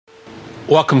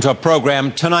Welcome to our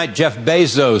program. Tonight, Jeff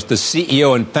Bezos, the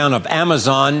CEO and founder of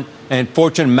Amazon and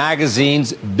Fortune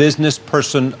magazine's Business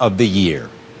Person of the Year.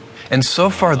 And so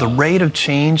far, the rate of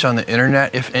change on the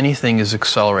internet, if anything, is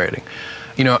accelerating.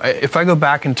 You know, if I go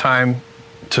back in time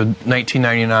to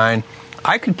 1999,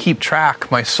 I could keep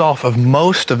track myself of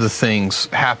most of the things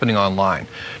happening online.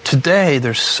 Today,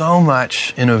 there's so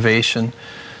much innovation,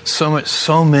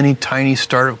 so many tiny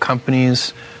startup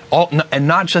companies, and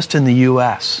not just in the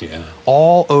U.S.,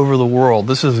 all over the world.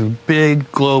 This is a big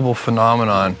global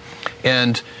phenomenon,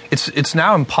 and it's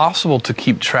now impossible to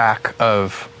keep track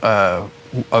of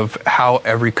how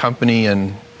every company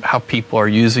and how people are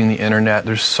using the internet.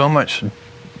 There's so much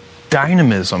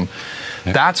dynamism.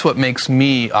 That's what makes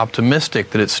me optimistic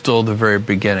that it's still the very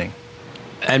beginning.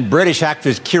 And British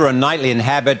actress Keira Knightley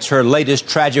inhabits her latest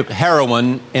tragic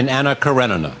heroine in Anna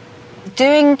Karenina.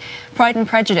 Doing Pride and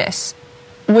Prejudice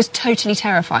was totally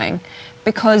terrifying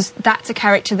because that's a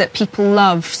character that people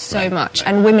love so much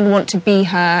and women want to be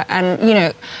her. And, you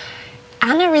know,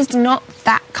 Anna is not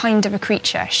that kind of a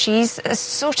creature. She's a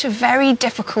sort of very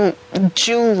difficult,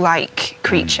 jewel-like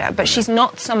creature, but she's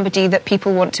not somebody that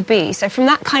people want to be. So from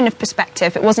that kind of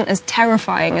perspective, it wasn't as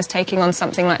terrifying as taking on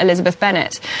something like Elizabeth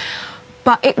Bennet.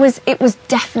 But it was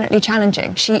definitely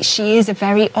challenging. She is a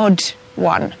very odd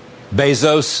one.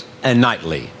 Bezos and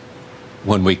Knightley,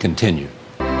 when we continue.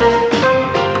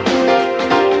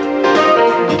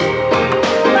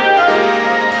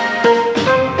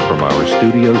 From our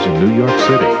studios in New York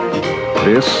City,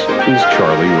 this is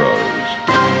Charlie Rose.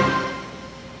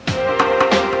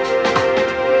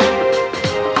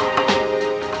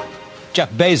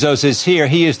 Jeff Bezos is here.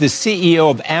 He is the CEO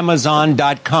of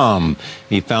Amazon.com.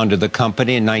 He founded the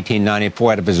company in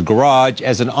 1994 out of his garage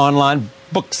as an online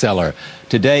bookseller.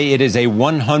 Today, it is a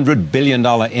 $100 billion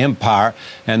empire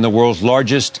and the world's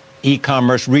largest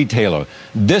e-commerce retailer.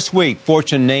 This week,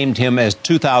 Fortune named him as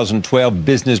 2012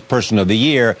 Business Person of the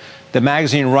Year. The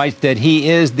magazine writes that he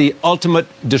is the ultimate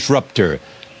disruptor.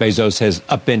 Bezos has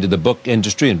upended the book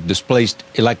industry and displaced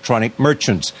electronic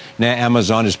merchants. Now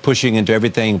Amazon is pushing into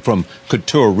everything from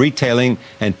couture retailing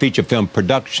and feature film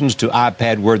productions to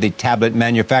iPad-worthy tablet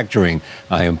manufacturing.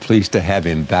 I am pleased to have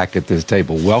him back at this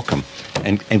table. Welcome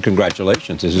and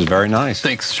congratulations. This is very nice.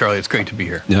 Thanks, Charlie. It's great to be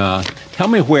here. Tell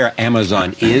me where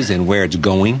Amazon is and where it's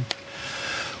going.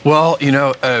 Well, you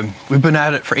know, we've been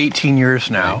at it for 18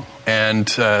 years now. And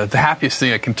the happiest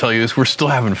thing I can tell you is we're still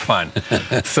having fun.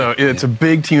 So it's a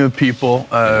big team of people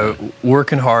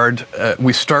working hard.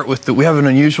 We start with we have an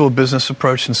unusual business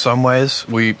approach in some ways.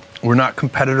 We're not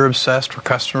competitor obsessed, we're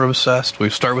customer obsessed. We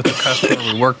start with the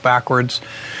customer, we work backwards.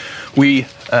 We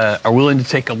are willing to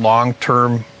take a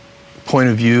long-term point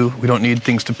of view. We don't need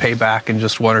things to pay back in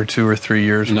just 1 or 2 or 3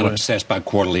 years. You're not obsessed by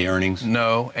quarterly earnings?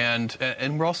 No, and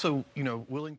we're also, you know, willing